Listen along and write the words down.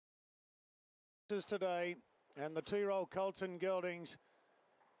Masters today, and the two-year-old Colts and Geldings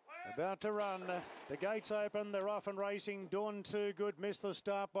about to run. The gates open, they're off and racing. Dawn Too Good missed the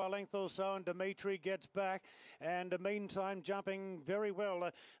start by a length or so, and Dimitri gets back. And meantime, jumping very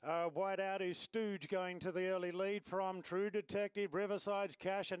well. Wide out is Stooge going to the early lead from True Detective, Riverside's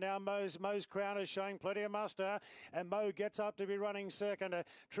Cash, and now Mo's Crown is showing plenty of muster. And Mo gets up to be running second.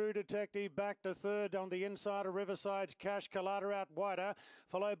 True Detective back to third on the inside of Riverside's Cash. Colada out wider,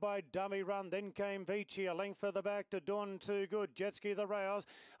 followed by Dummy Run. Then came Vici, a length further back to Dawn Too Good. Jetski the rails,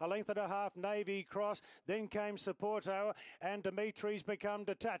 a length and a half Navy Cross. Then came Supporto, and Dimitri's become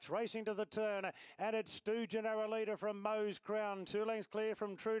detached, racing to the turn. And it's Stooge and our leader from Mo's Crown. 2 lengths clear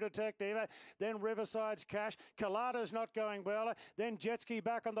from True Detective. Then Riverside's Cash. Colada's not going well. Then Jetski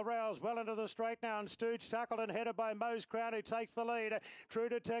back on the rails, well into the straight now. And Stooge tackled and headed by Mo's Crown, who takes the lead. True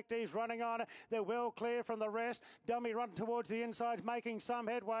Detective's running on. They're well clear from the rest. Dummy Run towards the inside, making some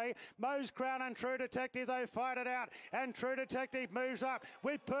headway. Mo's Crown and True Detective, they fight it out. And True Detective moves up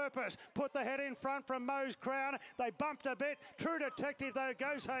with purpose. Put the head in front from Mo's Crown. They bumped a bit. True Detective, though,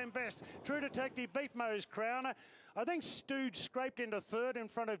 goes home best. True Detective beat Mo's Crown. I think Stooge scraped into third in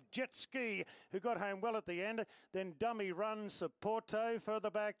front of Jet Ski, who got home well at the end. Then Dummy Run, Supporto,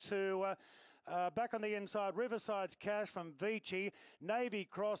 further back to... back on the inside, Riverside's Cash from Vici. Navy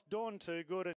Cross, Dawn Too Good.